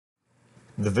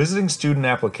The Visiting Student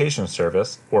Application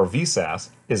Service, or VSAS,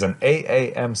 is an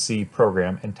AAMC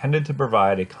program intended to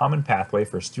provide a common pathway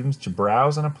for students to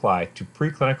browse and apply to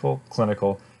preclinical,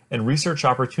 clinical, and research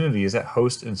opportunities at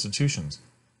host institutions.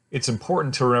 It's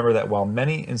important to remember that while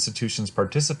many institutions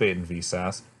participate in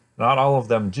VSAS, not all of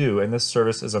them do, and this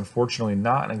service is unfortunately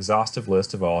not an exhaustive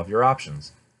list of all of your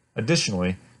options.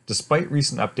 Additionally, despite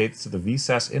recent updates to the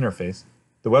VSAS interface,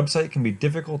 the website can be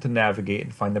difficult to navigate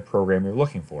and find the program you're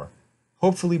looking for.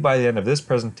 Hopefully by the end of this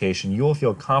presentation, you will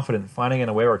feel confident finding an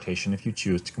away rotation if you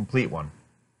choose to complete one.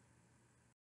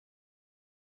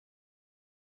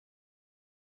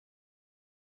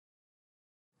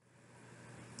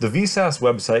 The VSAS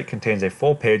website contains a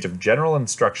full page of general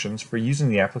instructions for using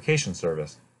the application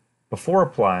service. Before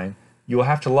applying, you will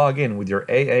have to log in with your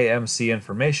AAMC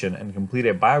information and complete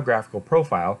a biographical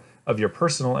profile of your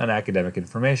personal and academic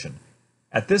information.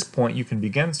 At this point, you can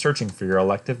begin searching for your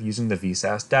elective using the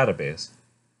VSAS database.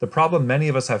 The problem many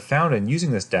of us have found in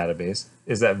using this database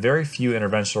is that very few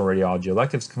interventional radiology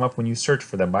electives come up when you search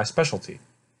for them by specialty.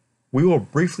 We will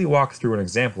briefly walk through an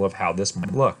example of how this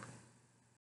might look.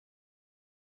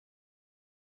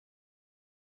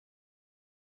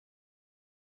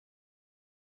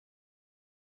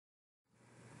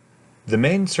 The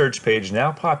main search page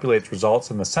now populates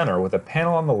results in the center with a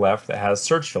panel on the left that has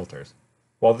search filters.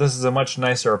 While this is a much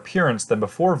nicer appearance than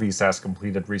before VSAS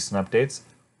completed recent updates,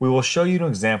 we will show you an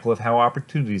example of how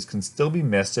opportunities can still be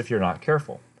missed if you're not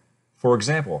careful. For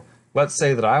example, let's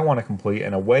say that I want to complete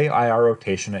an away IR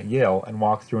rotation at Yale and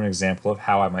walk through an example of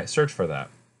how I might search for that.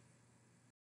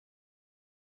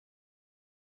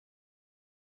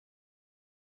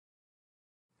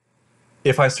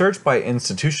 If I search by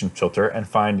institution filter and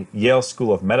find Yale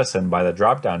School of Medicine by the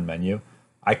drop-down menu,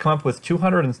 I come up with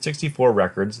 264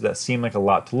 records that seem like a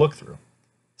lot to look through.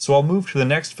 So I'll move to the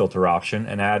next filter option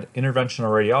and add interventional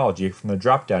radiology from the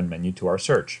drop-down menu to our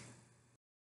search.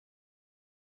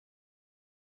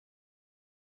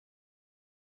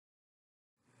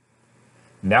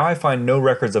 Now I find no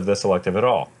records of this elective at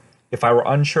all. If I were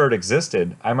unsure it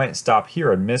existed, I might stop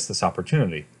here and miss this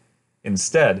opportunity.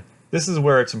 Instead, this is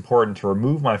where it's important to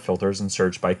remove my filters and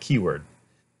search by keyword.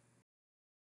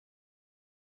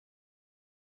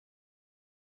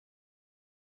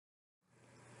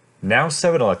 Now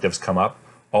 7 electives come up,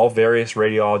 all various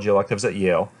radiology electives at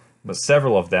Yale, but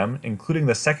several of them, including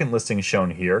the second listing shown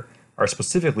here, are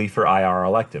specifically for IR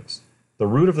electives. The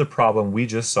root of the problem we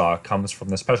just saw comes from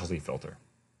the specialty filter.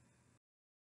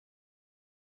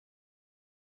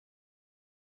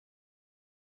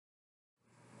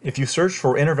 If you search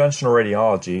for interventional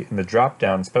radiology in the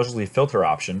drop-down specialty filter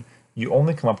option, you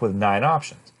only come up with 9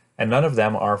 options, and none of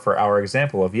them are for our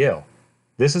example of Yale.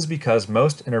 This is because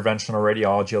most interventional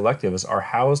radiology electives are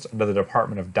housed under the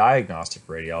Department of Diagnostic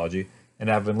Radiology and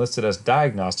have been listed as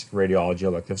diagnostic radiology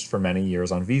electives for many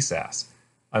years on VSAS.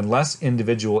 Unless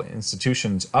individual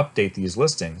institutions update these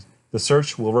listings, the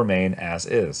search will remain as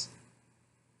is.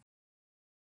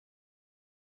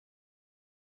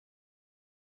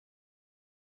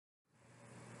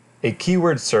 A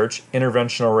keyword search,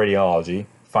 interventional radiology,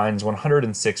 finds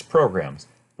 106 programs,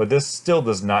 but this still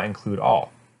does not include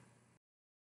all.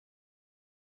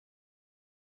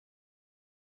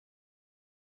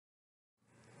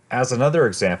 As another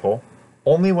example,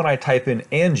 only when I type in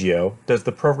angio does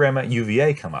the program at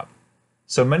UVA come up.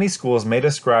 So many schools may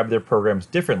describe their programs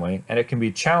differently, and it can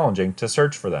be challenging to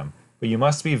search for them, but you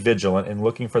must be vigilant in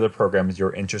looking for the programs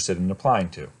you're interested in applying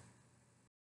to.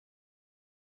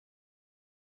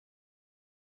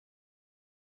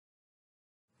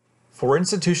 For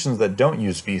institutions that don't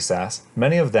use VSAS,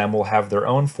 many of them will have their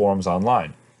own forms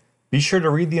online. Be sure to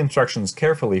read the instructions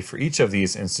carefully for each of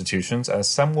these institutions, as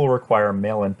some will require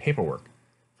mail-in paperwork.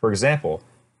 For example,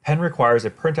 Penn requires a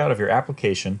printout of your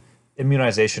application,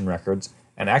 immunization records,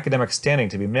 and academic standing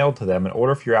to be mailed to them in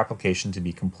order for your application to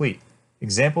be complete.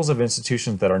 Examples of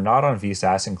institutions that are not on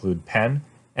VSAS include Penn,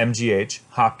 MGH,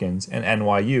 Hopkins, and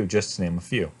NYU, just to name a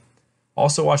few.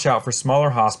 Also watch out for smaller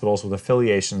hospitals with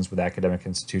affiliations with academic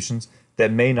institutions that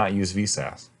may not use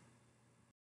VSAS.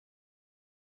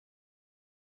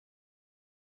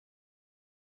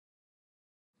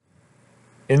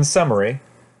 In summary,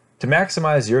 to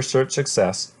maximize your search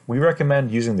success, we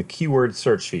recommend using the keyword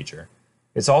search feature.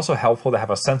 It's also helpful to have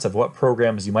a sense of what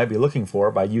programs you might be looking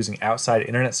for by using outside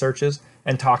internet searches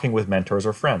and talking with mentors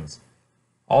or friends.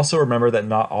 Also remember that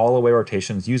not all away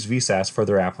rotations use VSAS for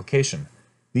their application.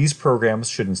 These programs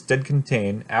should instead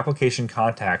contain application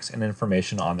contacts and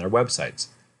information on their websites.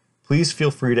 Please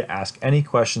feel free to ask any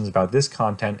questions about this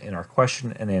content in our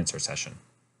question and answer session.